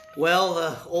Well,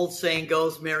 the old saying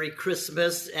goes, Merry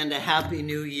Christmas and a Happy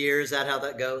New Year. Is that how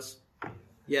that goes?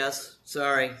 Yes.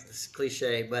 Sorry, it's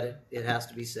cliche, but it has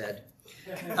to be said.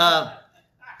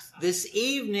 This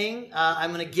evening,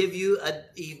 I'm going to give you an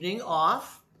evening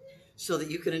off so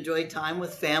that you can enjoy time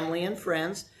with family and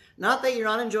friends. Not that you're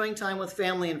not enjoying time with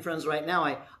family and friends right now.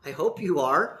 I hope you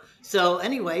are. So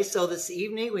anyway, so this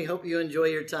evening, we hope you enjoy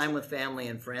your time with family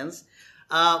and friends.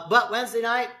 But Wednesday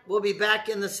night, we'll be back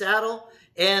in the saddle.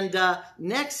 And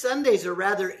next Sunday's a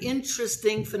rather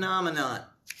interesting phenomenon.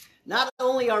 Not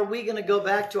only are we going to go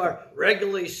back to our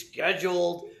regularly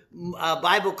scheduled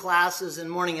Bible classes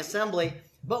and morning assembly,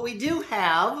 but we do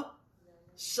have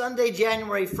Sunday,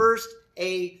 January 1st,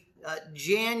 a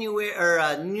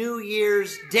New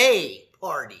Year's Day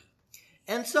party.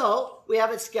 And so we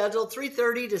have it scheduled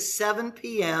 3:30 to 7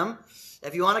 p.m.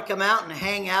 If you want to come out and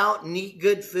hang out and eat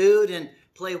good food and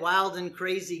play wild and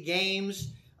crazy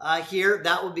games here,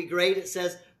 that would be great. It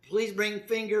says, please bring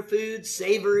finger foods,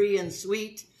 savory and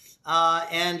sweet,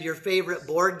 and your favorite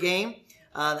board game.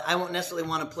 I won't necessarily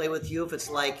want to play with you if it's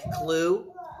like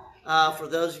Clue. For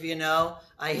those of you who know,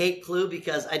 I hate Clue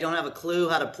because I don't have a clue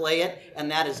how to play it, and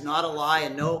that is not a lie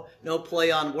and no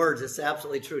play on words. It's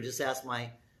absolutely true. Just ask my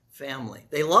family.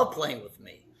 They love playing with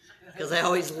me because I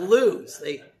always lose.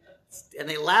 And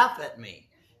they laugh at me,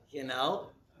 you know.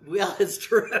 Well, it's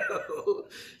true.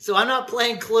 So I'm not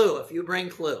playing Clue if you bring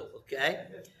Clue, okay?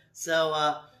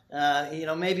 So,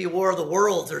 maybe War of the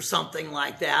Worlds or something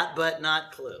like that, but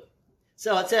not Clue.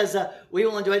 So it says, we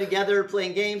will enjoy together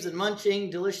playing games and munching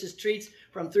delicious treats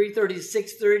from 3:30 to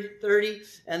 6:30,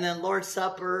 and then Lord's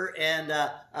Supper and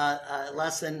a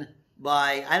lesson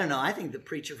by, I don't know, I think the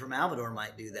preacher from Alvador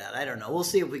might do that. I don't know. We'll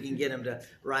see if we can get him to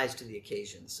rise to the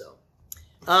occasion. So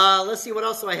let's see, what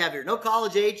else do I have here? No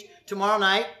college age tomorrow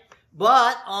night,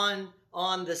 but on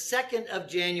the 2nd of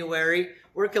January,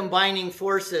 we're combining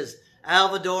forces.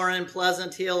 Alvador and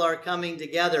Pleasant Hill are coming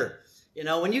together. You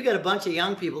know, when you get a bunch of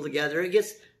young people together, it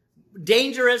gets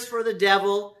dangerous for the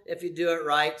devil if you do it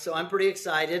right. So I'm pretty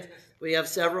excited. We have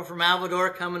several from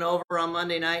Alvador coming over on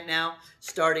Monday night now,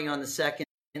 starting on the 2nd.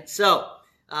 So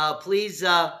please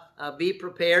be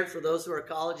prepared for those who are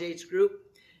college age group.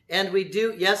 And we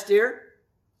do, yes, dear?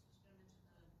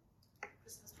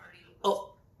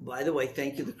 Oh, by the way,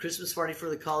 thank you. The Christmas party for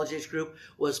the college age group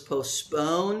was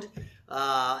postponed.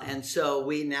 And so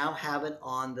we now have it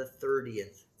on the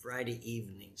 30th, Friday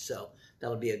evening. So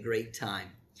that'll be a great time.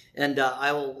 And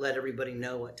I will let everybody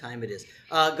know what time it is.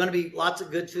 Going to be lots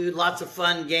of good food, lots of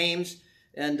fun games.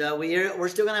 And we're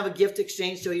still going to have a gift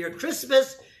exchange. So your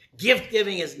Christmas gift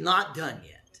giving is not done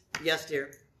yet. Yes, dear?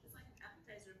 It's like an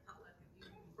appetizer potluck. If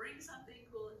you bring something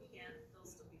cool, if you can,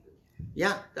 they'll still be good.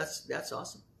 Yeah, that's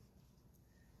awesome.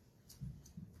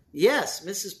 Yes,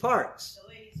 Mrs. Parks. The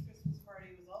ladies' Christmas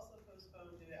party was also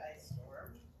postponed due to ice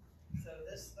storm. So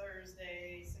this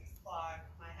Thursday, 6 o'clock,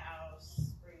 my house,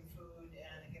 bring food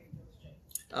and a gift exchange.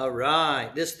 All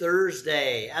right, this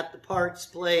Thursday at the Parks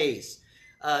Place.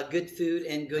 Good food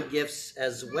and good gifts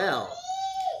as well.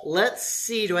 Let's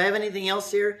see, do I have anything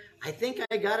else here? I think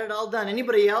I got it all done.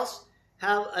 Anybody else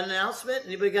have an announcement?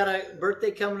 Anybody got a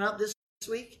birthday coming up this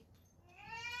week?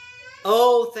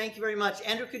 Oh, thank you very much.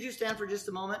 Andrew, could you stand for just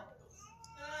a moment?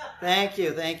 Thank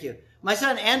you. My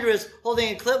son Andrew is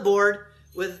holding a clipboard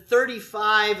with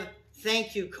 35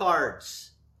 thank you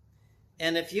cards.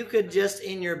 And if you could just,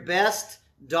 in your best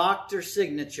doctor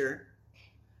signature,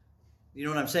 you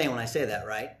know what I'm saying when I say that,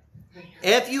 right?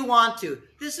 If you want to.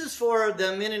 This is for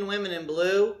the men and women in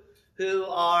blue who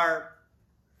are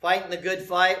fighting the good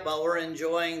fight while we're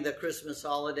enjoying the Christmas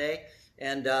holiday.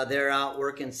 And they're out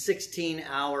working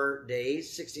 16-hour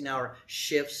days, 16-hour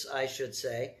shifts, I should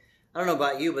say. I don't know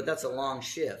about you, but that's a long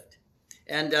shift.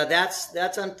 And that's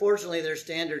unfortunately their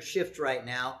standard shift right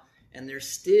now, and they're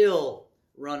still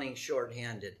running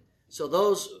shorthanded. So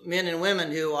those men and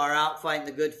women who are out fighting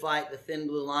the good fight, the thin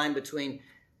blue line between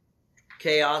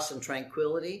chaos and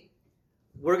tranquility,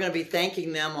 we're going to be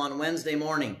thanking them on Wednesday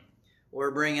morning.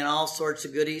 We're bringing all sorts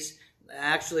of goodies.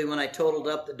 Actually, when I totaled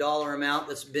up the dollar amount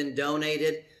that's been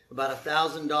donated, about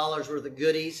 $1,000 worth of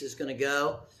goodies is going to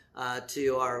go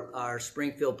to our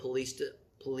Springfield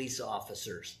police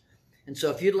officers. And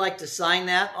so if you'd like to sign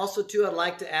that, also too, I'd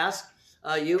like to ask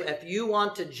you, if you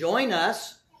want to join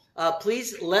us,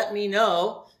 please let me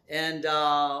know, and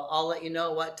I'll let you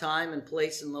know what time and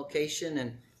place and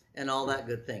location and all that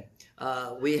good thing.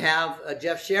 We have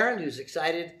Jeff Sharon, who's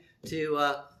excited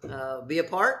to be a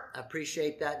part. I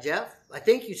appreciate that, Jeff. I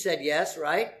think you said yes,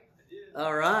 right? I did.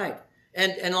 All right.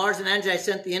 And Lars and Angie, I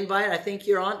sent the invite. I think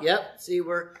you're on. Yep. See,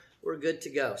 we're good to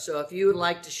go. So if you would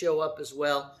like to show up as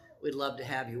well, we'd love to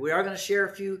have you. We are going to share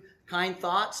a few kind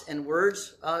thoughts and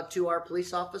words to our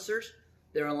police officers.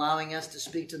 They're allowing us to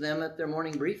speak to them at their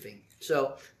morning briefing.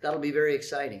 So that'll be very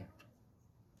exciting.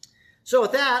 So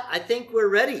with that, I think we're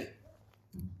ready.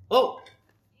 Oh,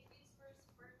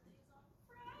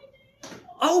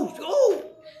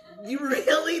 you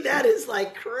really? That is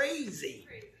like crazy.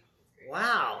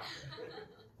 Wow.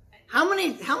 How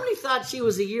many thought she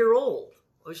was a year old?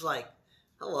 I was like,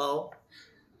 hello.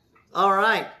 All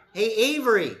right. Hey,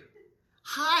 Avery.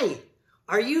 Hi.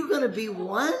 Are you going to be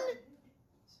one?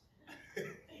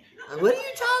 What are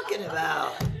you talking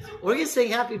about? We're going to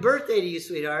sing happy birthday to you,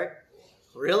 sweetheart.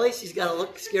 Really? She's got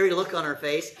a scary look on her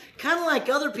face. Kind of like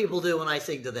other people do when I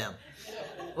sing to them.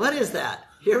 What is that?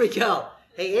 Here we go.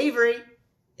 Hey, Avery.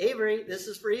 Avery, this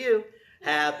is for you.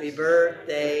 Happy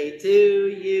birthday to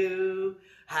you.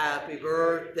 Happy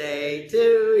birthday to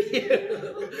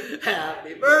you.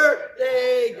 Happy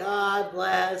birthday, God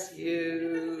bless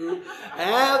you.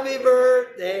 Happy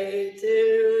birthday to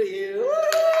you.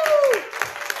 Woo!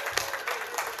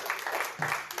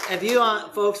 If you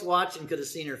folks watching could have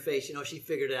seen her face, she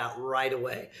figured it out right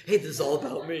away. Hey, this is all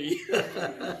about me.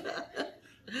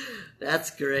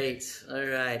 That's great. All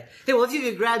right. Hey, well, if you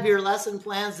could grab your lesson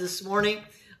plans this morning,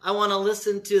 I want to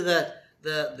listen to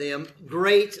the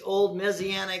great old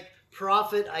Messianic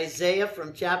prophet Isaiah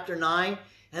from chapter 9,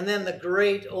 and then the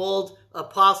great old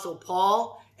apostle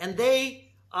Paul. And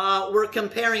they were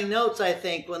comparing notes, I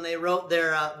think, when they wrote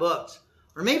their books.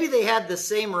 Or maybe they had the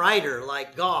same writer,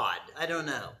 like God. I don't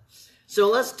know. So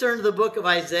let's turn to the book of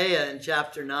Isaiah in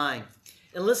chapter 9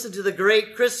 and listen to the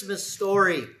great Christmas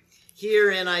story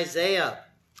here in Isaiah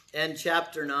and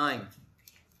chapter 9.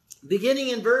 Beginning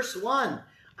in verse 1,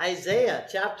 Isaiah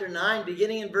chapter 9,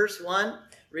 beginning in verse 1,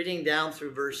 reading down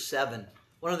through verse 7.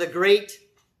 One of the great,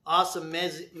 awesome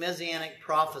messianic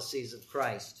prophecies of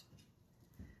Christ.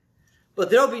 But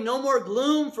there will be no more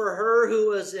gloom for her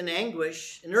who was in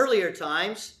anguish. In earlier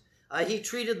times, he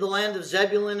treated the land of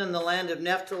Zebulun and the land of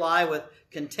Naphtali with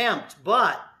contempt.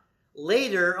 But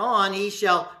later on, he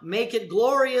shall make it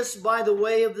glorious by the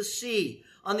way of the sea,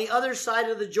 on the other side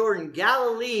of the Jordan,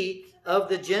 Galilee of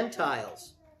the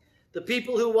Gentiles. The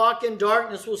people who walk in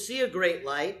darkness will see a great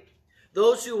light.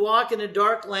 Those who walk in a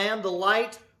dark land, the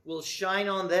light will shine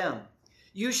on them.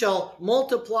 You shall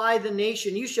multiply the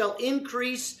nation. You shall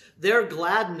increase their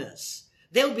gladness.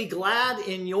 They'll be glad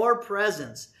in your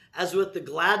presence, as with the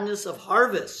gladness of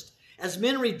harvest, as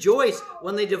men rejoice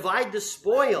when they divide the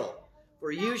spoil.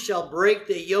 For you shall break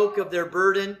the yoke of their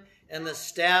burden and the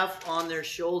staff on their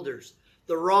shoulders,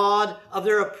 the rod of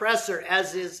their oppressor,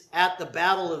 as is at the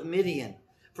battle of Midian.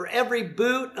 For every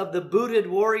boot of the booted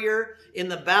warrior in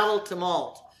the battle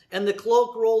tumult, and the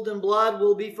cloak rolled in blood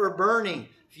will be for burning,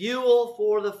 fuel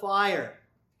for the fire.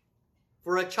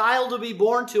 For a child will be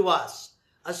born to us,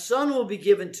 a son will be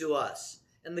given to us,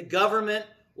 and the government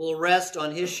will rest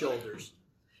on his shoulders.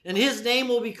 And his name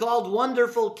will be called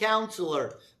Wonderful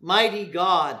Counselor, Mighty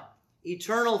God,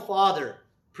 Eternal Father,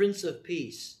 Prince of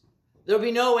Peace. There will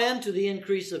be no end to the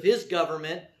increase of his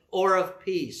government or of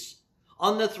peace,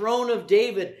 on the throne of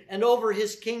David and over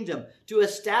his kingdom, to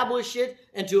establish it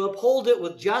and to uphold it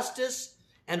with justice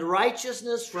and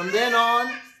righteousness from then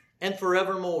on and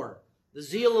forevermore. The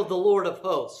zeal of the Lord of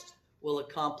hosts will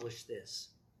accomplish this.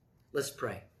 Let's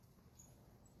pray.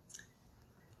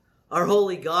 Our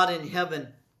holy God in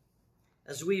heaven,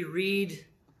 as we read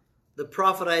the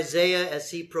prophet Isaiah as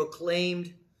he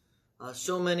proclaimed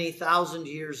so many thousand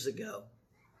years ago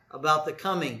about the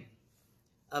coming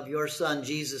of your Son,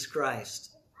 Jesus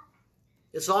Christ.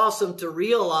 It's awesome to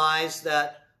realize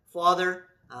that, Father,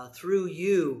 through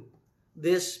you,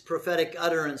 this prophetic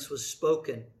utterance was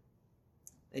spoken.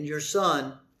 And your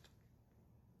Son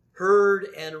heard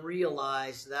and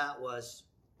realized that was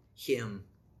him.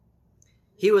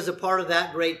 He was a part of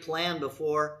that great plan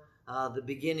before the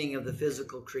beginning of the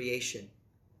physical creation.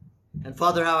 And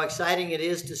Father, how exciting it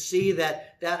is to see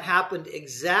that that happened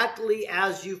exactly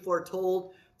as you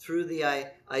foretold through the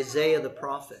Isaiah the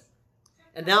prophet.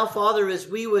 And now, Father, as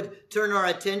we would turn our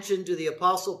attention to the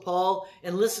Apostle Paul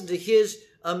and listen to his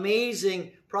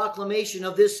amazing proclamation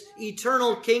of this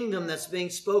eternal kingdom that's being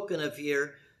spoken of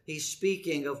here, he's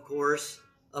speaking, of course,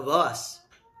 of us.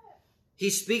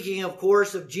 He's speaking, of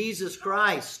course, of Jesus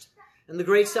Christ and the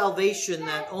great salvation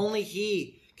that only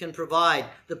he can provide,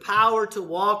 the power to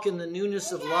walk in the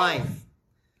newness of life,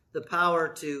 the power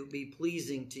to be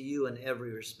pleasing to you in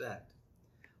every respect.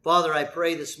 Father, I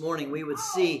pray this morning we would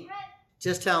see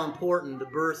just how important the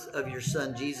birth of your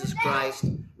Son, Jesus Christ,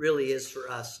 really is for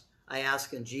us. I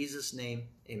ask in Jesus' name,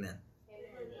 amen.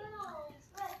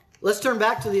 Let's turn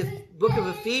back to the book of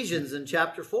Ephesians in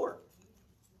chapter 4.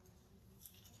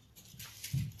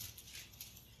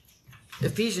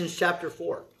 Ephesians chapter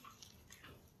 4.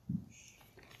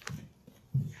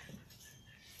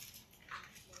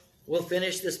 We'll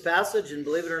finish this passage, and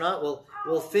believe it or not,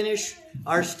 we'll finish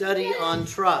our study on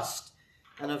trust.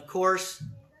 And of course,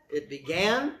 it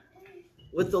began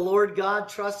with the Lord God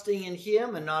trusting in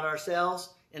Him and not ourselves,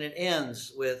 and it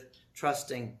ends with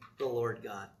trusting the Lord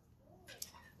God.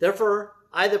 Therefore,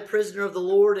 I, the prisoner of the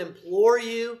Lord, implore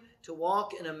you to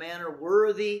walk in a manner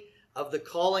worthy of the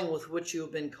calling with which you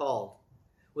have been called,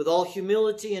 with all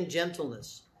humility and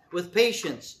gentleness, with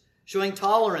patience, showing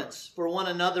tolerance for one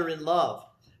another in love,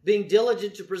 being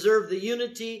diligent to preserve the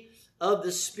unity of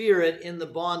the Spirit in the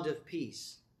bond of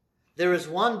peace. There is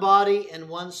one body and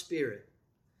one Spirit.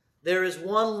 There is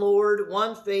one Lord,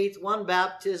 one faith, one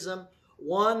baptism,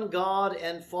 one God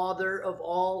and Father of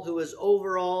all, who is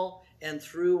over all and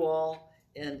through all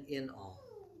and in all.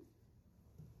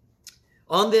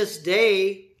 On this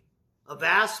day, a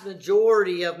vast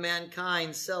majority of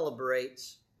mankind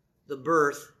celebrates the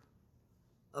birth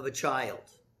of a child.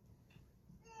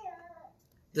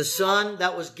 The Son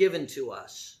that was given to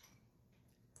us.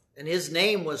 And His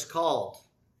name was called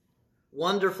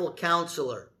Wonderful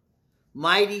Counselor,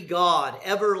 Mighty God,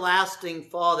 Everlasting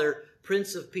Father,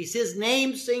 Prince of Peace. His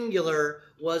name singular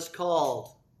was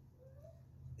called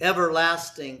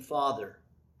Everlasting Father.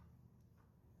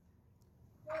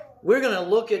 We're going to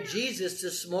look at Jesus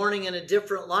this morning in a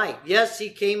different light. Yes, He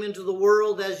came into the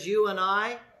world as you and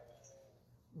I,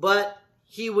 but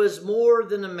He was more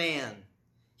than a man.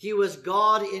 He was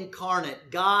God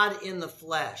incarnate, God in the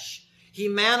flesh. He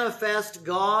manifests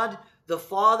God, the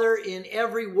Father, in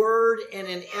every word and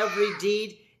in every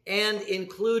deed, and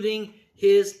including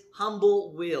His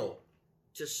humble will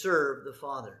to serve the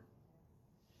Father.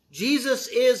 Jesus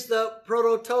is the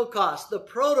prototokos, the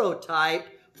prototype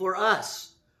for us.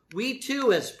 We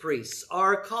too, as priests,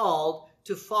 are called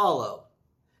to follow,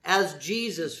 as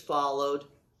Jesus followed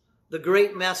the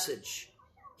great message.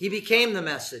 He became the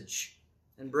message.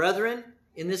 And brethren,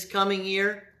 in this coming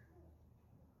year,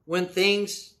 when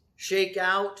things shake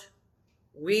out,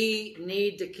 we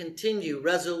need to continue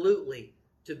resolutely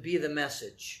to be the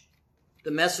message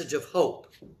of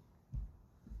hope,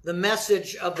 the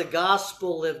message of the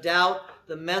gospel lived out,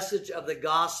 the message of the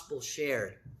gospel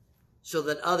shared, so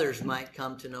that others might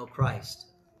come to know Christ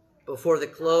before the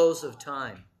close of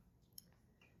time.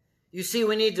 You see,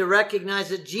 we need to recognize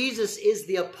that Jesus is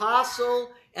the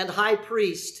apostle and high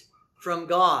priest from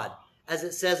God, as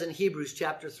it says in Hebrews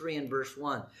chapter 3 and verse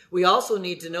 1. We also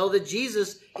need to know that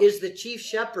Jesus is the chief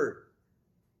shepherd.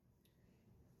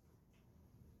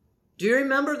 Do you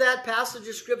remember that passage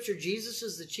of Scripture? Jesus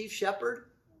is the chief shepherd.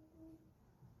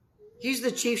 He's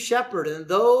the chief shepherd, and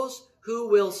those who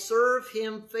will serve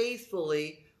Him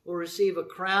faithfully will receive a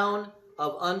crown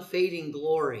of unfading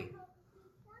glory.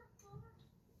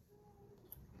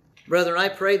 Brethren, I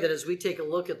pray that as we take a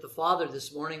look at the Father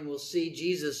this morning, we'll see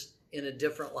Jesus in a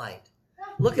different light.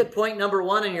 Look at point number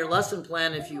 1 in your lesson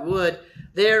plan, if you would.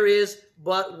 There is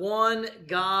but one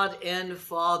God and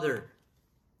Father.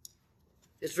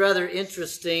 It's rather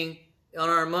interesting. On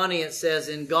our money it says,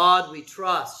 "In God we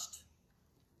trust."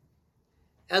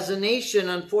 As a nation,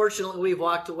 unfortunately, we've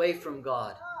walked away from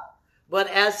God. But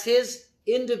as His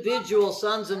individual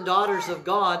sons and daughters of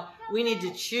God, we need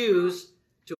to choose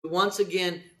to once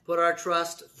again put our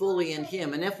trust fully in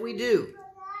Him. And if we do,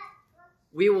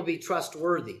 we will be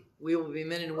trustworthy. We will be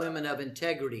men and women of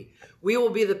integrity. We will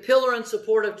be the pillar and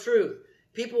support of truth.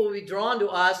 People will be drawn to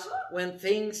us when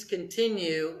things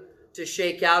continue to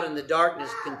shake out and the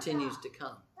darkness continues to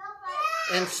come.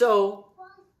 And so,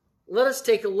 let us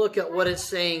take a look at what it's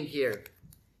saying here.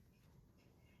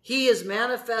 He is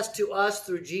manifest to us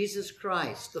through Jesus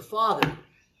Christ, the Father.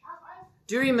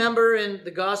 Do you remember in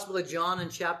the Gospel of John in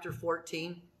chapter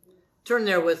 14? Turn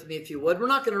there with me if you would. We're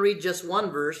not going to read just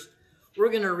one verse. We're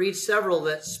going to read several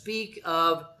that speak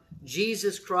of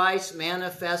Jesus Christ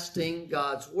manifesting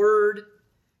God's word,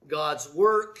 God's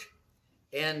work,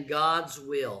 and God's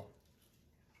will.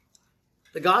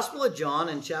 The Gospel of John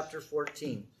in chapter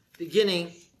 14,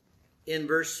 beginning in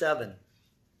verse 7.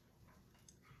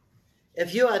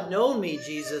 If you had known me,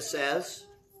 Jesus says,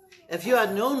 if you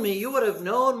had known me, you would have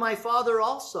known my Father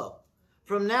also.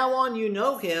 From now on you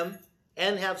know Him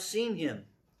and have seen Him.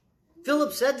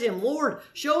 Philip said to Him, "Lord,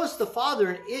 show us the Father,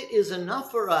 and it is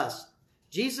enough for us."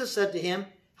 Jesus said to him,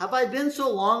 "Have I been so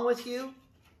long with you,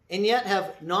 and yet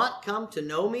have not come to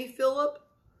know me, Philip?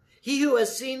 He who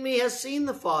has seen me has seen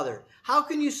the Father. How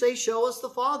can you say, 'Show us the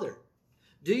Father'?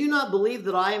 Do you not believe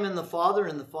that I am in the Father,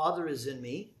 and the Father is in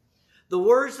me? The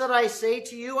words that I say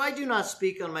to you, I do not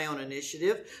speak on my own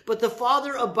initiative, but the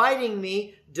Father abiding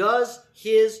me does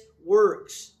His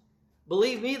works.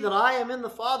 Believe me that I am in the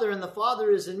Father and the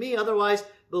Father is in me. Otherwise,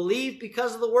 believe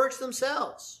because of the works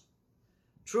themselves.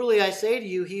 Truly I say to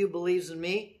you, he who believes in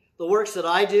me, the works that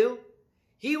I do,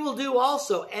 he will do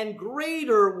also. And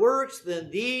greater works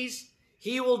than these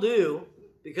he will do,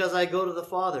 because I go to the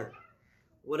Father.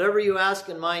 Whatever you ask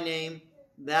in my name,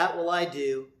 that will I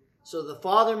do, so the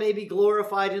Father may be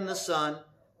glorified in the Son.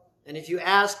 And if you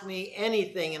ask me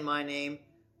anything in my name,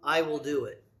 I will do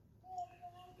it.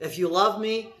 If you love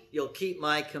me, you'll keep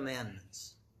my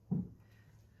commandments.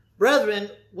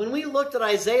 Brethren, when we looked at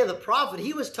Isaiah the prophet,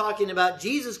 he was talking about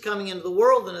Jesus coming into the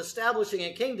world and establishing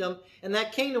a kingdom, and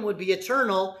that kingdom would be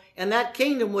eternal, and that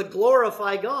kingdom would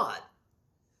glorify God.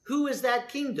 Who is that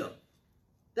kingdom?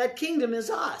 That kingdom is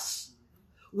us.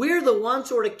 We're the ones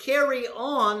who are to carry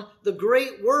on the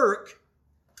great work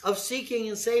of seeking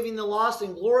and saving the lost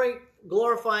and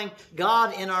glorifying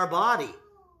God in our body.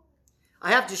 I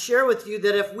have to share with you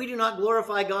that if we do not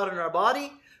glorify God in our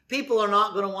body, people are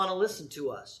not going to want to listen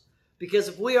to us. Because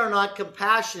if we are not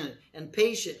compassionate and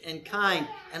patient and kind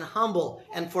and humble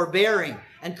and forbearing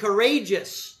and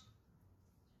courageous,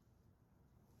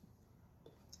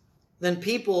 then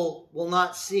people will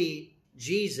not see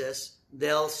Jesus.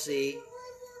 They'll see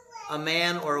a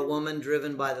man or a woman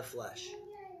driven by the flesh.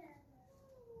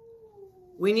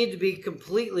 We need to be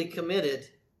completely committed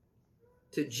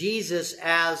to Jesus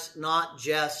as not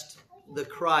just the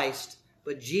Christ,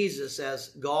 but Jesus as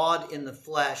God in the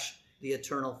flesh, the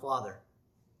eternal Father.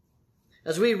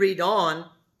 As we read on,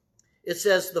 it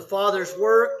says the Father's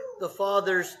work, the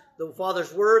Father's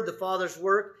word, the Father's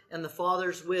work, and the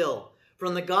Father's will.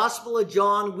 From the Gospel of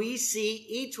John, we see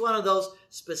each one of those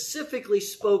specifically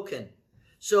spoken.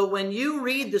 So when you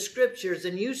read the scriptures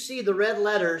and you see the red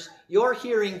letters, you're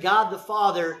hearing God the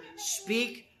Father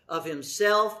speak of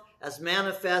himself as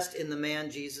manifest in the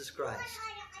man Jesus Christ.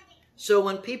 So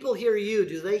when people hear you,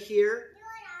 do they hear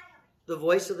the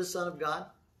voice of the Son of God?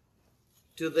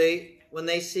 When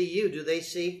they see you, do they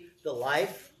see the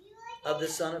life of the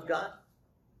Son of God?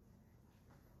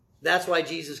 That's why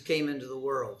Jesus came into the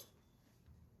world.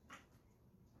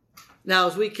 Now,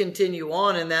 as we continue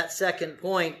on in that second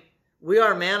point, we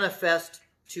are manifest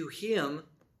to him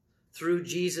through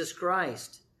Jesus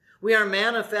Christ. We are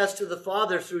manifest to the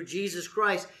Father through Jesus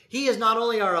Christ. He is not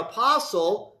only our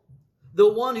apostle,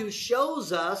 the one who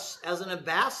shows us as an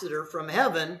ambassador from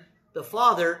heaven, the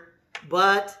Father,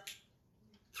 but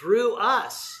through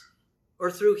us,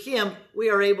 or through him, we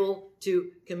are able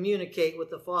to communicate with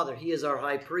the Father. He is our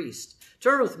high priest.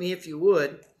 Turn with me, if you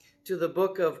would, to the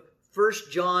book of 1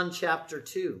 John chapter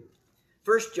 2.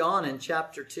 1 John in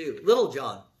chapter 2. Little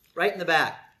John, right in the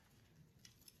back.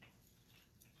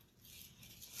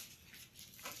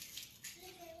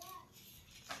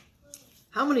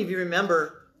 How many of you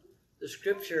remember the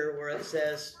scripture where it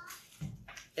says,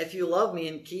 if you love me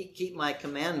and keep my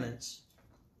commandments,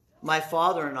 my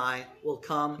Father and I will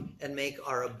come and make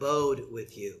our abode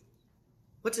with you.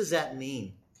 What does that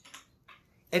mean?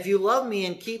 If you love me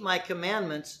and keep my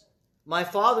commandments, my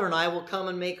Father and I will come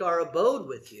and make our abode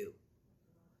with you.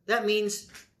 That means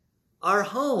our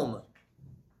home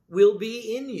will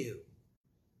be in you.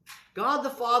 God the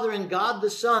Father and God the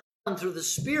Son, through the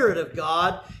Spirit of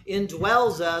God,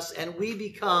 indwells us, and we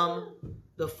become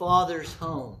the Father's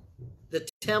home, the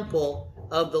temple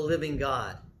of the living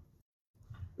God.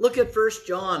 Look at 1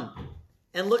 John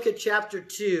and look at chapter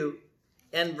 2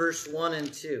 and verse 1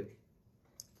 and 2.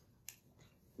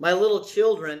 My little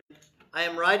children, I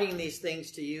am writing these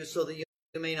things to you so that you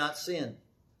may not sin.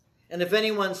 And if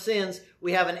anyone sins,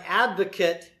 we have an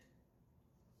advocate.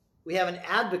 We have an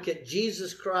advocate,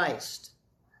 Jesus Christ,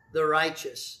 the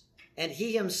righteous. And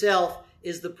he himself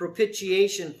is the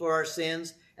propitiation for our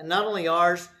sins, and not only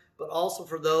ours, but also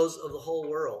for those of the whole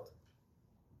world.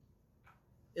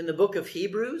 In the book of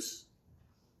Hebrews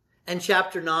and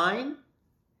chapter 9,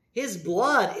 his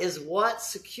blood is what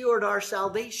secured our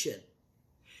salvation.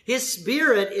 His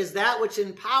Spirit is that which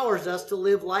empowers us to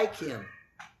live like him.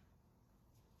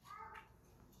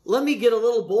 Let me get a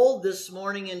little bold this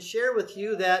morning and share with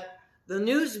you that the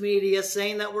news media is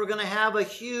saying that we're going to have a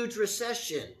huge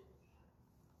recession.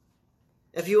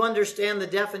 If you understand the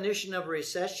definition of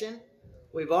recession,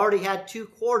 we've already had 2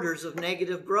 quarters of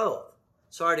negative growth.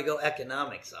 Sorry to go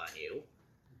economics on you.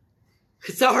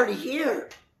 It's already here.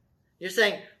 You're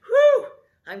saying, whew,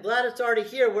 I'm glad it's already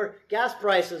here where gas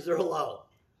prices are low.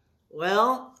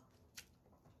 Well,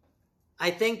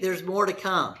 I think there's more to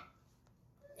come.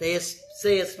 They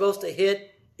say it's supposed to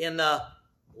hit in the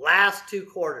last 2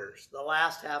 quarters, the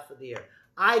last half of the year.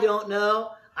 I don't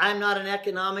know. I'm not an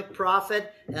economic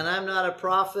prophet, and I'm not a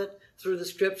prophet through the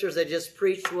scriptures. I just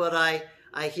preach what I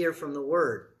hear from the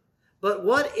Word. But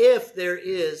what if there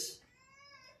is,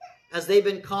 as they've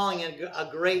been calling it, a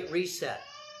great reset?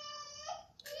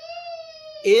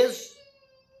 Is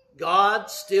God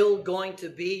still going to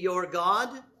be your God?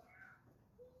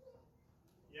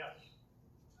 Yes.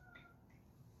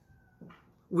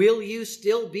 Will you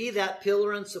still be that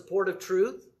pillar and support of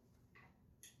truth?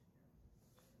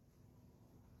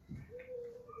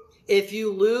 If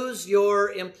you lose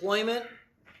your employment,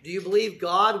 do you believe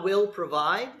God will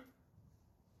provide?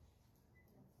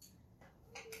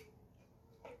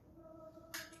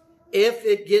 If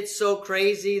it gets so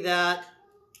crazy that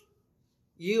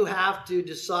you have to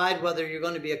decide whether you're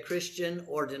going to be a Christian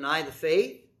or deny the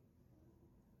faith,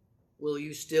 will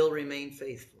you still remain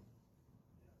faithful?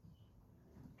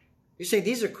 You say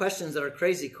these are questions that are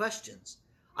crazy questions.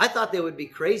 I thought they would be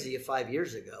crazy 5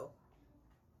 years ago.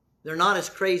 They're not as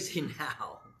crazy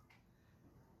now.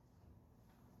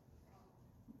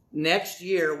 Next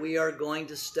year, we are going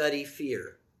to study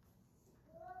fear.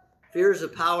 Fear is a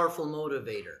powerful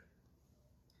motivator.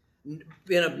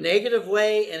 In a negative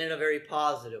way and in a very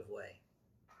positive way.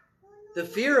 The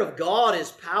fear of God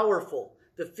is powerful.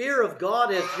 The fear of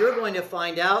God, as you're going to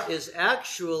find out, is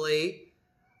actually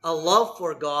a love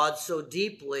for God so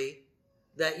deeply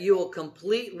that you will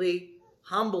completely,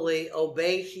 humbly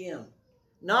obey Him.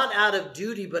 Not out of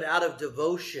duty, but out of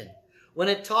devotion. When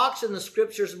it talks in the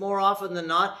scriptures more often than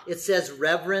not, it says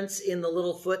reverence in the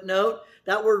little footnote.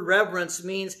 That word reverence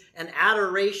means an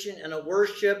adoration and a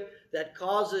worship that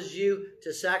causes you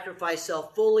to sacrifice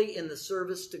self fully in the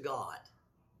service to God.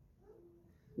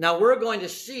 Now we're going to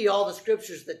see all the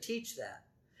scriptures that teach that.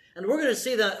 And we're going to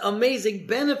see the amazing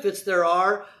benefits there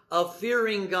are of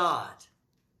fearing God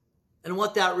and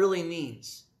what that really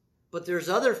means. But there's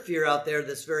other fear out there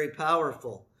that's very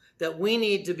powerful that we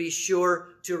need to be sure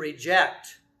to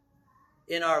reject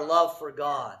in our love for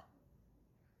God.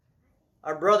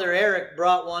 Our brother Eric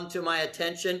brought one to my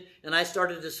attention, and I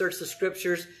started to search the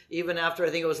scriptures even after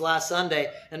I think it was last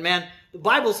Sunday. And man, the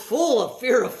Bible's full of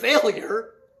fear of failure.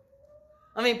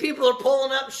 I mean, people are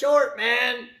pulling up short,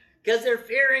 man, because they're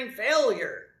fearing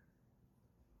failure.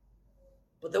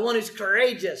 But the one who's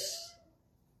courageous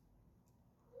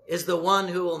is the one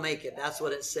who will make it. That's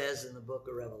what it says in the book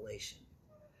of Revelation.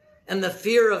 And the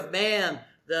fear of man,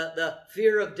 the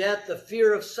fear of death, the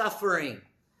fear of suffering,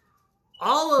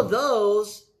 all of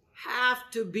those have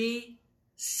to be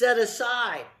set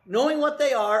aside. Knowing what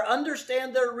they are,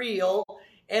 understand they're real,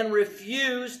 and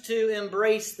refuse to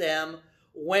embrace them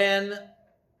when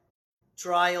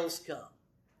trials come.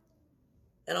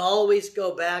 And always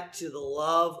go back to the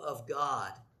love of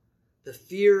God, the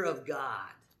fear of God,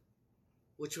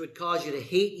 which would cause you to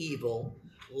hate evil,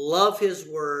 love His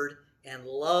word, and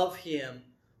love Him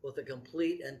with a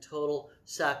complete and total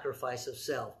sacrifice of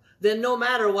self. Then no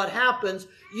matter what happens,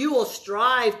 you will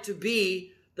strive to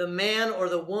be the man or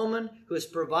the woman who is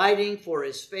providing for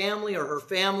his family or her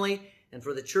family and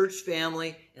for the church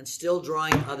family and still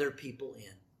drawing other people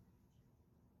in.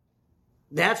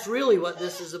 That's really what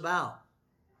this is about.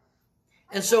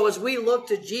 And so as we look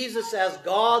to Jesus as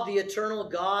God, the eternal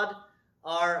God,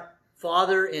 our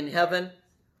Father in heaven,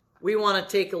 we want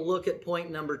to take a look at point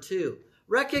number 2.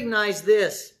 Recognize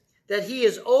this, that He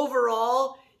is over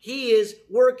all. He is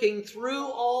working through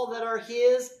all that are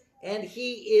His, and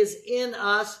He is in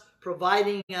us,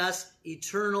 providing us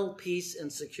eternal peace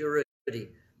and security.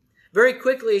 Very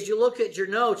quickly, as you look at your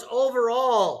notes,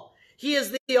 overall, He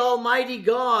is the Almighty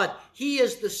God. He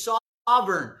is the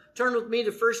sovereign. Turn with me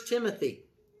to 1 Timothy.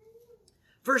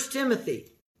 1 Timothy.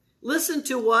 Listen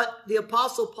to what the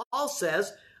Apostle Paul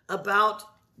says about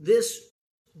this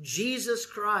Jesus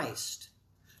Christ.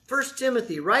 1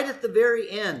 Timothy, right at the very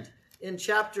end, in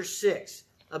chapter 6,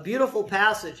 a beautiful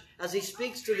passage as he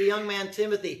speaks to the young man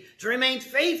Timothy to remain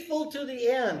faithful to the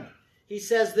end. He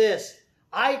says this,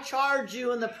 I charge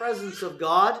you in the presence of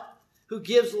God, who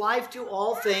gives life to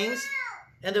all things,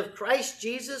 and of Christ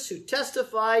Jesus, who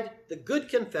testified the good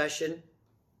confession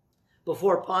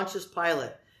before Pontius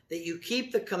Pilate, that you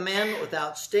keep the commandment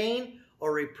without stain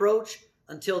or reproach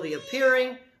until the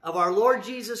appearing of our Lord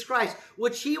Jesus Christ,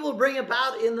 which He will bring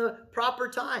about in the proper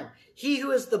time. He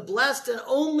who is the blessed and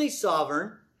only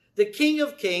sovereign, the King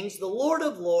of kings, the Lord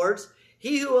of lords,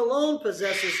 He who alone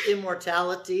possesses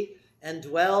immortality and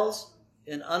dwells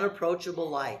in unapproachable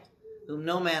light, whom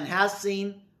no man has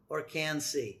seen or can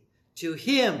see. To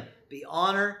Him be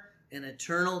honor and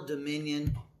eternal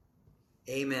dominion.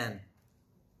 Amen.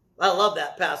 I love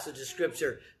that passage of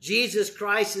Scripture. Jesus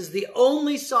Christ is the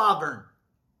only sovereign.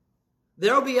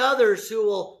 There will be others who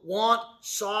will want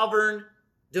sovereign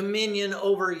dominion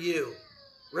over you.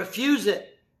 Refuse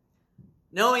it,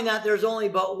 knowing that there's only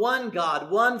but one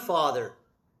God, one Father,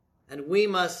 and we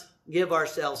must give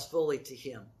ourselves fully to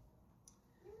him.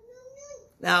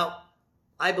 Now,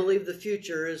 I believe the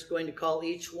future is going to call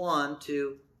each one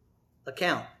to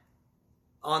account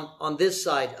on this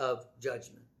side of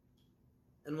judgment.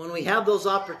 And when we have those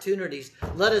opportunities,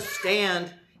 let us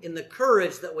stand in the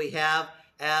courage that we have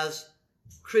as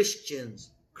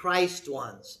Christians, Christ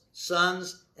ones,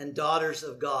 sons and daughters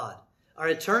of God. Our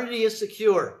eternity is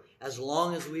secure as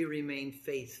long as we remain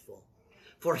faithful.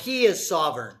 For he is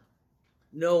sovereign,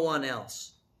 no one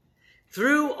else.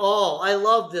 Through all, I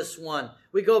love this one.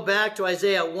 We go back to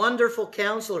Isaiah, wonderful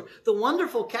counselor. The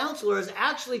wonderful counselor is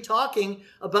actually talking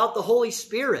about the Holy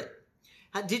Spirit.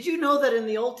 Did you know that in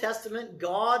the Old Testament,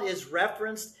 God is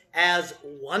referenced as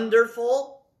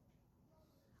wonderful?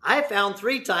 I found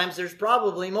 3 times, there's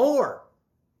probably more.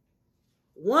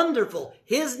 Wonderful.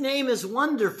 His name is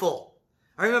wonderful.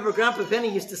 I remember Grandpa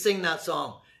Penny used to sing that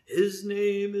song. His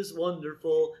name is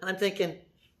wonderful. And I'm thinking,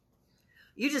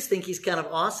 you just think he's kind of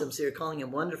awesome, so you're calling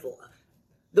him wonderful.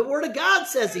 The Word of God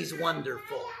says he's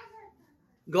wonderful.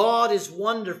 God is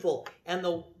wonderful. And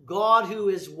the God who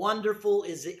is wonderful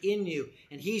is in you.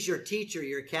 And he's your teacher,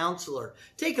 your counselor.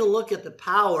 Take a look at the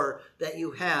power that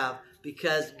you have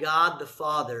because God the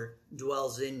Father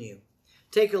dwells in you.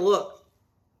 Take a look.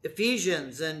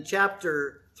 Ephesians in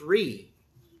chapter 3.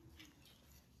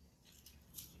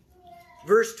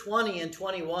 Verse 20 and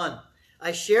 21.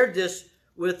 I shared this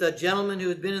with a gentleman who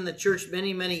had been in the church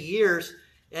many, many years.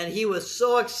 And he was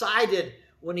so excited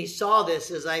when he saw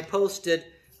this as I posted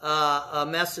a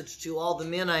message to all the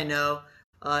men I know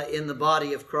in the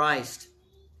body of Christ.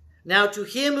 Now to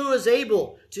him who is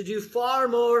able to do far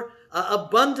more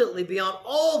abundantly beyond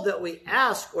all that we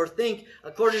ask or think,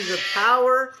 according to the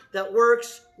power that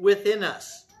works within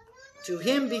us. To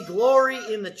him be glory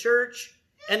in the church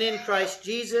and in Christ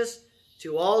Jesus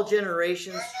to all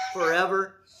generations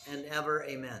forever and ever.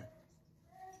 Amen.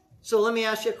 So let me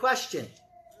ask you a question.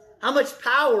 How much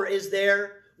power is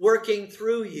there working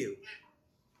through you?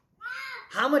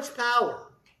 How much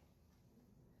power?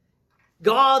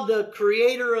 God, the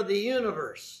creator of the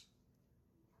universe,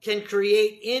 can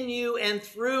create in you and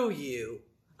through you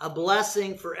a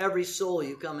blessing for every soul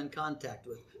you come in contact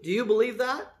with. Do you believe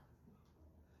that?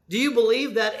 Do you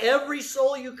believe that every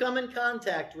soul you come in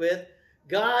contact with,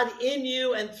 God in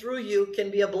you and through you can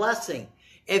be a blessing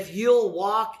if you'll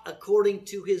walk according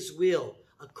to his will,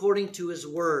 according to his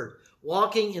word,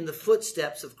 walking in the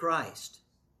footsteps of Christ?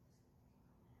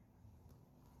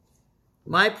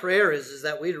 My prayer is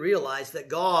that we'd realize that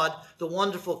God, the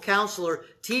wonderful counselor,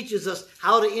 teaches us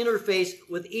how to interface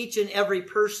with each and every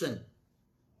person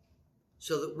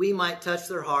so that we might touch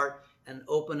their heart and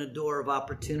open a door of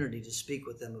opportunity to speak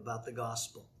with them about the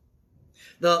gospel.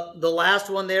 The last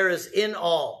one there is in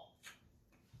all.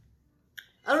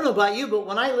 I don't know about you, but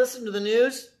when I listen to the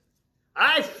news,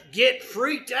 I get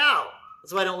freaked out.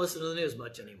 That's why I don't listen to the news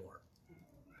much anymore.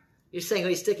 You're saying, are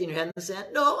you sticking your head in the sand?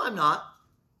 No, I'm not.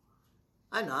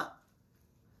 I'm not.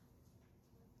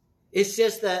 It's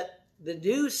just that the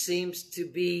news seems to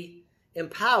be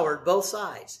empowered both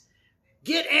sides.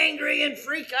 Get angry and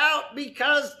freak out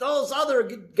because those other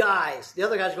guys. The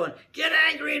other guy's going, get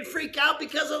angry and freak out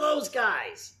because of those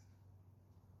guys.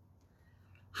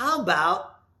 How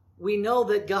about we know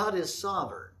that God is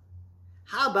sovereign?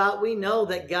 How about we know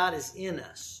that God is in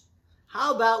us?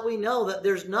 How about we know that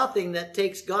there's nothing that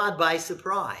takes God by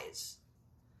surprise?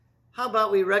 How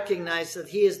about we recognize that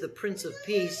he is the Prince of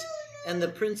Peace and the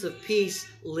Prince of Peace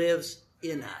lives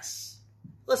in us?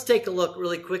 Let's take a look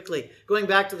really quickly. Going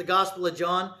back to the Gospel of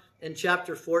John in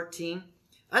chapter 14.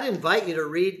 I'd invite you to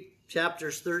read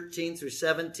chapters 13 through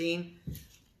 17.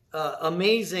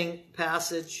 Amazing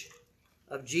passage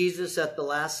of Jesus at the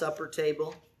Last Supper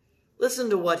table. Listen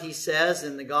to what he says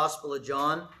in the Gospel of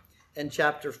John in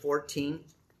chapter 14.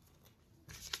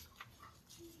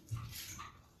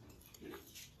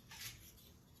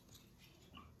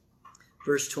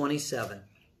 Verse 27.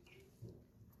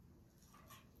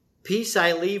 Peace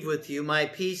I leave with you, my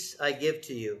peace I give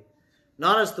to you.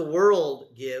 Not as the world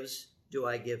gives, do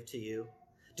I give to you.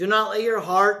 Do not let your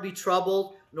heart be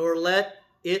troubled, nor let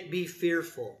it be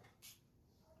fearful.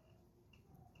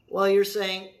 Well, you're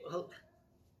saying, well,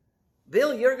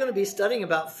 Bill, you're going to be studying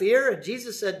about fear, and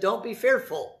Jesus said, don't be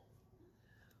fearful.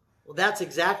 Well, that's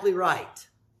exactly right.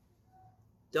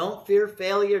 Don't fear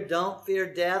failure. Don't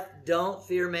fear death. Don't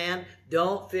fear man.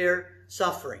 Don't fear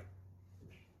suffering.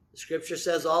 The scripture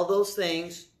says all those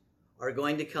things are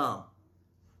going to come.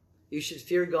 You should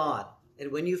fear God.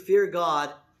 And when you fear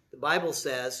God, the Bible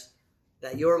says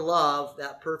that your love,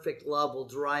 that perfect love, will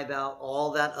drive out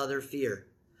all that other fear.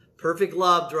 Perfect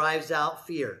love drives out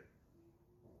fear.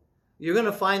 you're going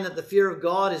to find that the fear of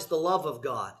God is the love of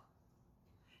God.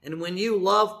 And when you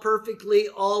love perfectly,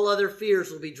 all other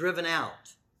fears will be driven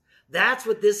out. That's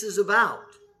what this is about.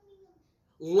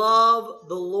 Love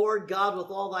the Lord God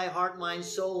with all thy heart, mind,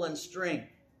 soul, and strength.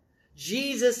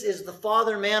 Jesus is the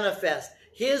Father manifest.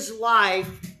 His life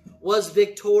was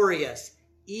victorious,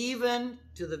 even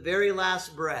to the very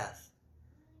last breath.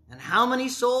 And how many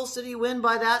souls did he win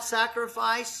by that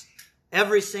sacrifice?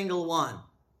 Every single one.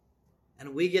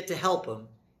 And we get to help him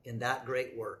in that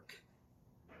great work.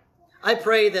 I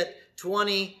pray that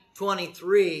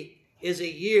 2023 is a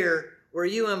year where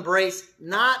you embrace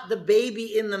not the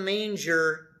baby in the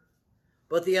manger,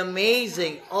 but the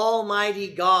amazing Almighty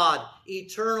God,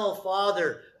 Eternal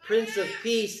Father, Prince of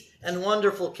Peace, and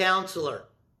Wonderful Counselor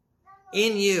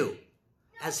in you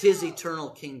as his eternal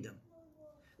kingdom.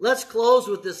 Let's close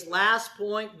with this last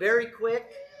point very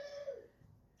quick.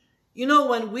 You know,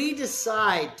 when we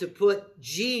decide to put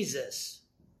Jesus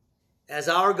as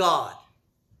our God,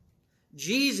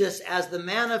 Jesus as the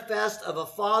manifest of a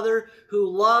Father who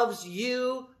loves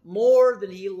you more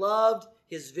than he loved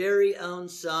his very own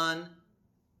Son,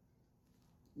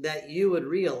 that you would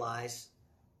realize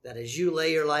that as you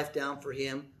lay your life down for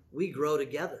him, we grow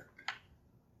together.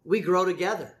 We grow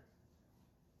together.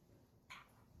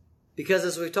 Because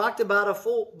as we talked about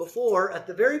before, at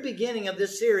the very beginning of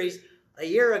this series, a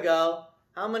year ago,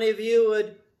 how many of you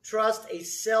would trust a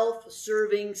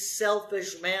self-serving,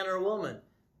 selfish man or woman?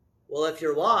 Well, if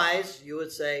you're wise, you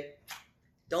would say,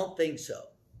 don't think so.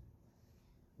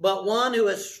 But one who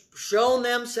has shown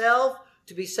themselves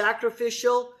to be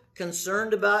sacrificial,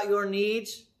 concerned about your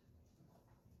needs,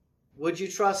 would you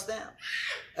trust them?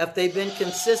 If they've been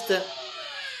consistent,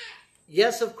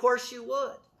 yes, of course you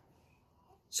would.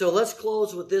 So let's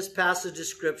close with this passage of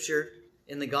Scripture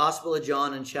in the Gospel of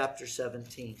John in chapter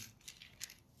 17.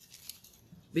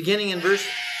 Beginning in verse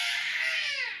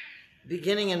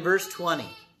 20.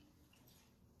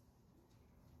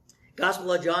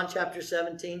 Gospel of John chapter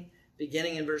 17,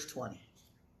 beginning in verse 20.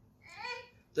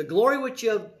 The glory which you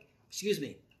have,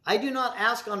 I do not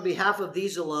ask on behalf of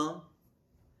these alone,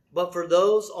 but for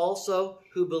those also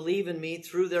who believe in me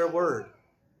through their word.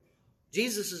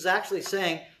 Jesus is actually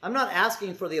saying, I'm not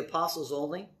asking for the apostles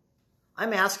only.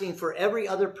 I'm asking for every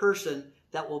other person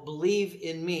that will believe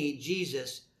in me,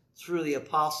 Jesus, through the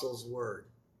apostles' word.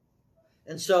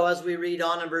 And so as we read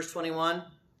on in verse 21,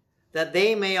 that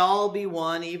they may all be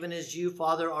one, even as you,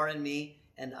 Father, are in me,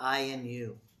 and I in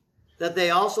you. That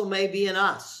they also may be in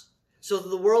us, so that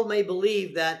the world may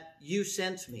believe that you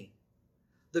sent me.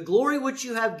 The glory which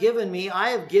you have given me, I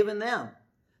have given them,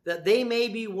 that they may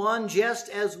be one just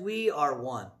as we are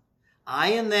one.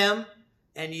 I in them,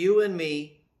 and you in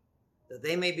me, that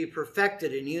they may be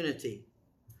perfected in unity,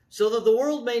 so that the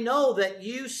world may know that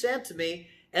you sent me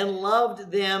and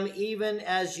loved them even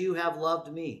as you have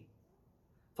loved me.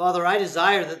 Father, I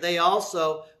desire that they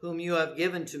also, whom you have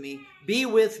given to me, be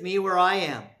with me where I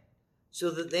am, so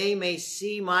that they may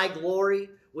see my glory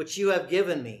which you have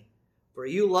given me. For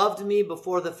you loved me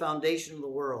before the foundation of the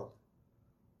world.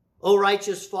 O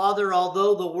righteous Father,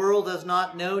 although the world has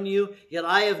not known you, yet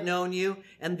I have known you,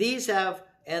 and these have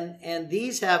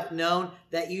known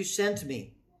that you sent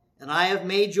me. And I have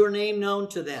made your name known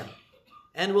to them,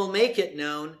 and will make it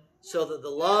known, so that the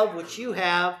love which you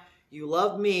have, you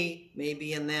love me, may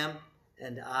be in them,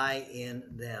 and I in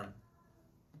them.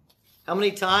 How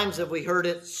many times have we heard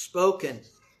it spoken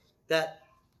that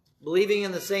believing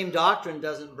in the same doctrine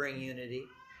doesn't bring unity?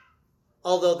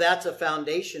 Although that's a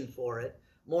foundation for it.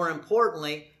 More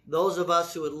importantly, those of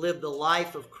us who would live the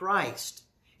life of Christ,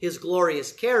 his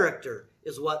glorious character,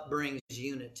 is what brings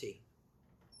unity.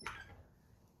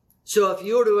 So if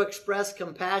you were to express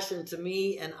compassion to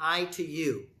me and I to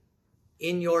you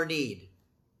in your need,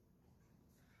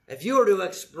 if you were to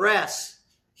express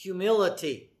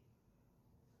humility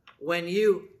when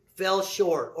you fell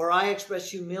short, or I express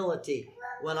humility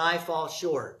when I fall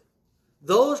short,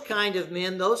 those kind of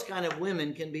men, those kind of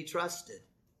women can be trusted.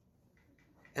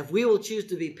 If we will choose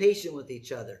to be patient with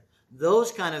each other,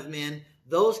 those kind of men,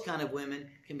 those kind of women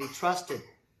can be trusted.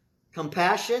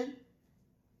 Compassion,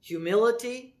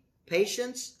 humility,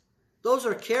 patience, those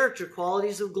are character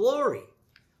qualities of glory.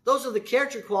 Those are the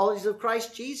character qualities of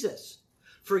Christ Jesus.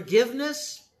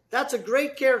 Forgiveness, that's a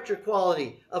great character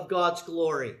quality of God's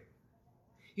glory.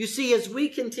 You see, as we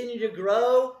continue to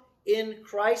grow in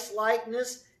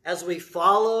Christ-likeness, as we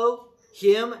follow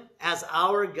him as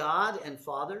our God and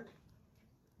Father,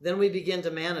 then we begin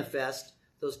to manifest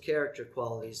those character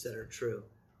qualities that are true.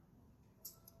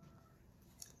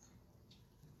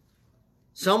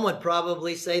 Some would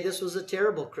probably say this was a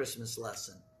terrible Christmas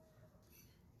lesson.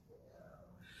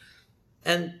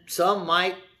 And some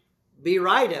might be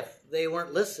right if they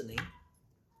weren't listening.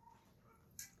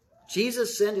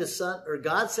 Jesus sent his son, or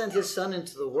God sent his son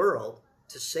into the world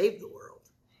to save the world.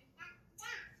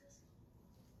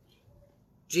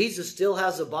 Jesus still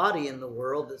has a body in the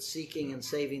world that's seeking and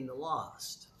saving the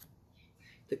lost.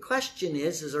 The question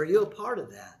is are you a part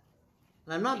of that?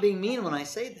 And I'm not being mean when I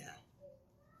say that.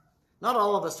 Not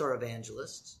all of us are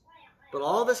evangelists, but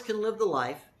all of us can live the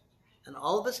life, and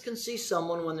all of us can see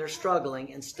someone when they're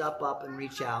struggling and step up and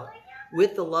reach out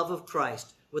with the love of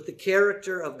Christ, with the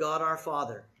character of God our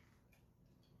Father,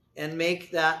 and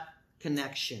make that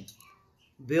connection,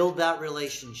 build that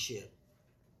relationship.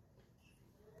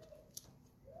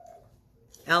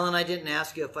 Alan, I didn't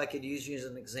ask you if I could use you as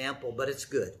an example, but it's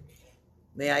good.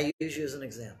 May I use you as an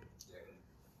example?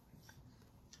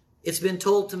 It's been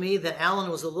told to me that Alan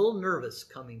was a little nervous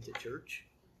coming to church.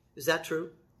 Is that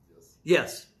true?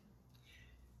 Yes.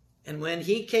 And when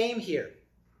he came here,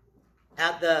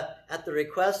 at the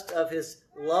request of his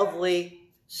lovely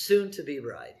soon-to-be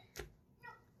bride,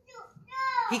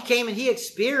 he came and he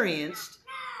experienced,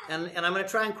 and I'm going to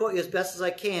try and quote you as best as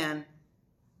I can,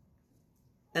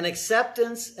 an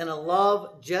acceptance and a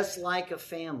love just like a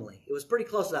family. It was pretty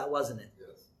close to that, wasn't it?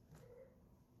 Yes.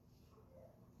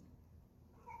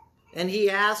 And he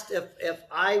asked if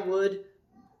I would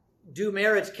do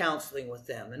marriage counseling with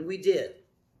them, and we did.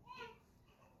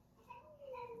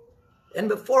 And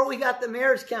before we got the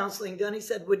marriage counseling done, he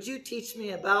said, would you teach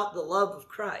me about the love of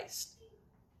Christ?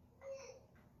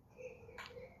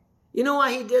 You know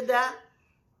why he did that?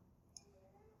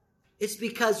 It's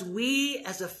because we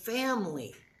as a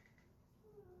family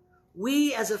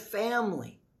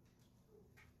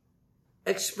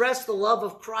express the love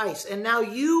of Christ. And now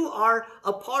you are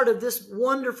a part of this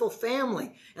wonderful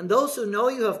family. And those who know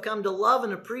you have come to love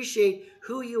and appreciate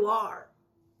who you are.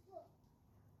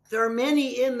 There are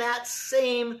many in that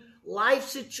same life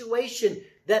situation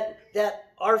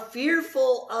that are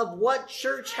fearful of what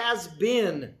church has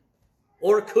been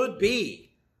or could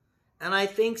be. And I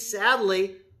think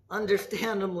sadly,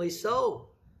 understandably so,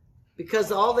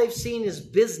 because all they've seen is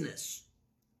business.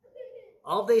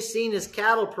 All they've seen is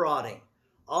cattle prodding.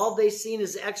 All they've seen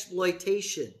is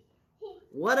exploitation.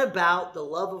 What about the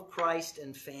love of Christ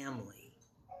and family?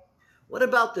 What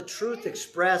about the truth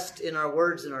expressed in our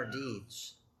words and our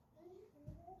deeds?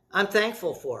 I'm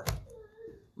thankful for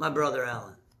my brother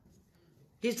Alan.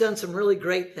 He's done some really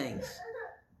great things.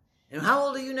 And how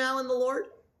old are you now in the Lord?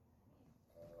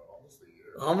 Almost a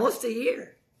year. Almost a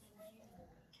year.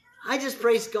 I just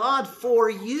praise God for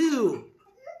you.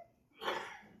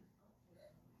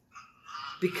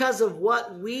 Because of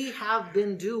what we have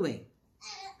been doing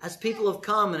as people have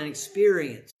come and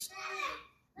experienced.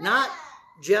 Not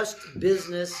just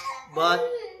business, but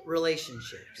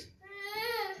relationships.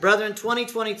 Brethren,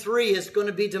 2023 is going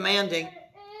to be demanding.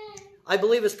 I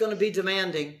believe it's going to be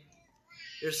demanding.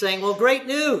 You're saying, well, great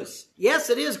news. Yes,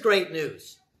 it is great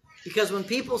news. Because when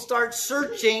people start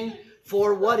searching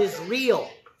for what is real,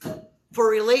 for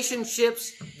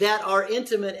relationships that are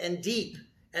intimate and deep,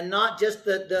 and not just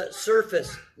the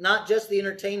surface, not just the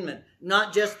entertainment,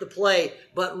 not just the play,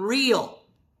 but real,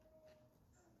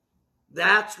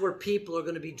 that's where people are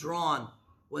going to be drawn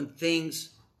when things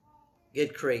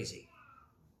get crazy.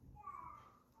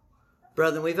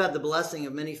 Brethren, we've had the blessing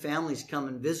of many families come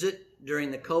and visit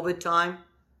during the COVID time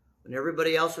when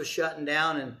everybody else was shutting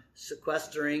down and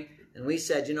sequestering. And we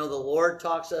said, the Lord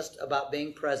talks to us about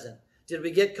being present. Did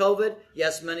we get COVID?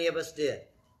 Yes, many of us did.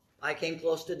 I came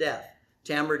close to death.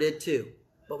 Tamara did too.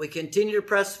 But we continue to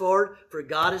press forward, for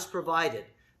God has provided.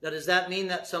 Now, does that mean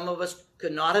that some of us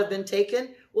could not have been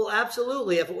taken? Well,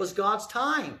 absolutely, if it was God's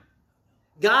time.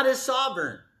 God is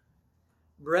sovereign.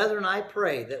 Brethren, I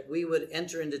pray that we would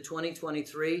enter into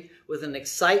 2023 with an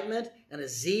excitement and a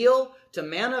zeal to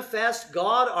manifest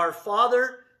God our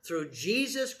Father through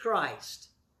Jesus Christ,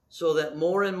 so that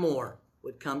more and more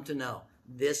would come to know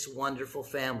this wonderful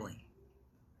family.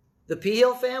 The P.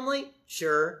 Hill family?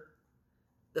 Sure.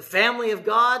 The family of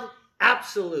God?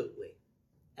 Absolutely.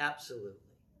 Absolutely.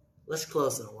 Let's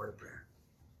close in a word of prayer.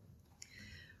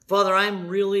 Father, I'm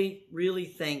really, really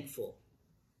thankful.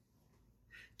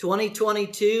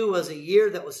 2022 was a year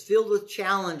that was filled with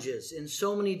challenges in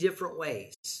so many different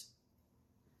ways.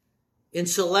 In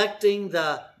selecting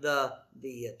the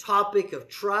topic of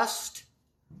trust,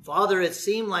 Father, it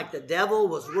seemed like the devil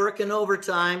was working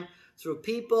overtime through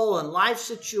people and life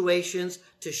situations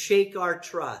to shake our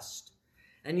trust.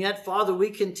 And yet, Father, we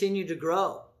continue to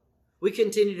grow. We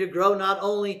continue to grow not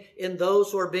only in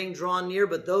those who are being drawn near,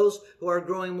 but those who are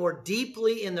growing more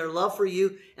deeply in their love for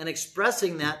you and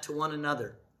expressing that to one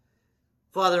another.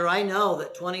 Father, I know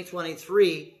that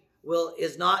 2023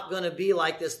 is not going to be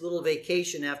like this little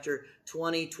vacation after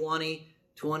 2020,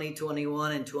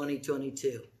 2021, and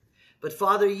 2022. But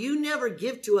Father, you never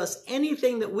give to us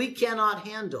anything that we cannot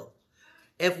handle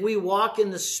if we walk in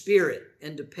the Spirit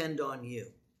and depend on you.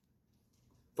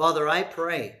 Father, I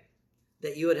pray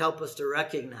that you would help us to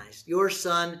recognize your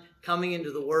Son coming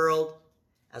into the world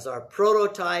as our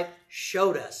prototype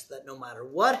showed us that no matter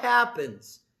what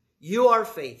happens, you are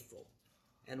faithful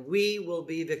and we will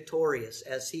be victorious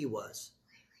as he was.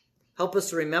 Help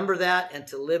us to remember that and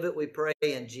to live it, we pray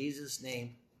in Jesus'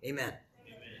 name. Amen.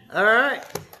 All right.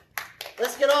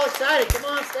 Let's get all excited. Come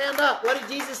on, stand up. What did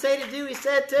Jesus say to do? He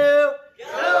said to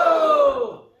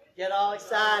go. Get all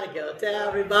excited. Go tell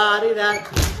everybody that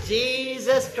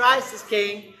Jesus Christ is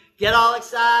King. Get all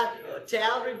excited. Go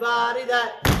tell everybody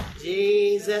that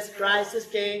Jesus Christ is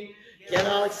King. Get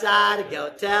all excited. Go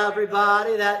tell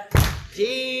everybody that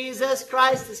Jesus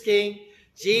Christ is King.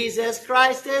 Jesus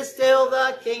Christ is still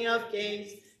the King of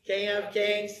Kings. King of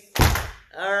Kings.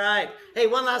 All right. Hey,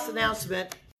 one last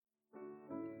announcement.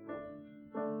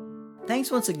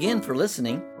 Thanks once again for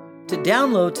listening. To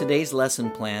download today's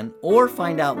lesson plan or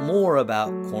find out more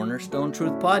about Cornerstone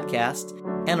Truth Podcast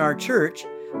and our church,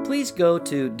 please go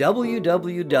to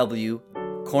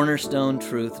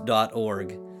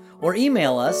www.cornerstonetruth.org or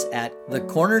email us at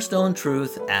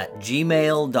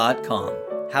thecornerstonetruth@gmail.com.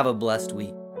 Have a blessed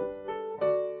week.